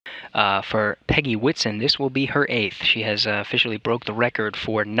For Peggy Whitson, this will be her 8th. She has officially broke the record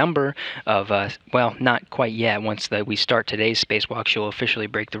for number of, well, not quite yet. Once we start today's spacewalk, she'll officially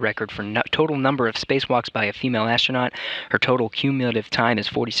break the record for total number of spacewalks by a female astronaut. Her total cumulative time is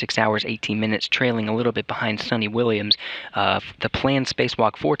 46 hours, 18 minutes, trailing a little bit behind Sunny Williams. The planned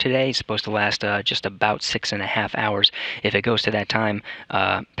spacewalk for today is supposed to last just about 6.5 hours. If it goes to that time,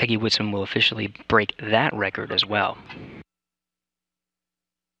 Peggy Whitson will officially break that record as well.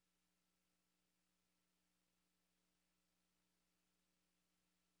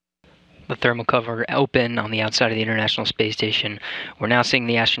 The thermal cover open on the outside of the International Space Station. We're now seeing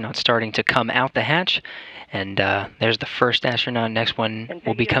the astronauts starting to come out the hatch, and there's the first astronaut. Next one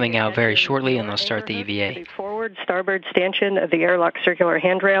will be coming out very shortly, and they'll start the EVA. The forward starboard stanchion of the airlock circular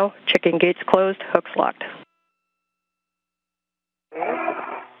handrail. Checking gates closed, hooks locked.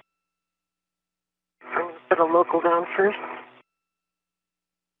 Put a local down first.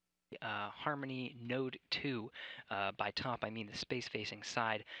 Harmony Node 2. By top, I mean the space-facing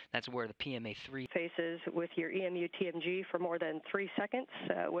side. That's where the PMA-3 faces with your EMU TMG for more than 3 seconds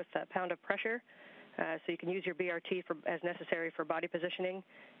with a pound of pressure. So you can use your BRT as necessary for body positioning,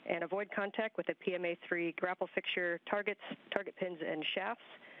 and avoid contact with the PMA-3 grapple fixture target pins and shafts.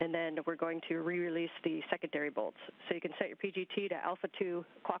 And then we're going to re-release the secondary bolts. So you can set your PGT to alpha 2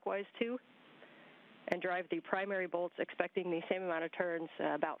 clockwise 2. And drive the primary bolts, expecting the same amount of turns,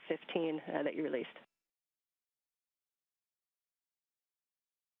 about 15 that you released.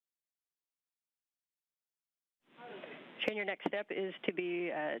 Shane, your next step is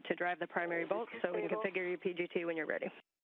to drive the primary bolts, so we can configure your PGT when you're ready.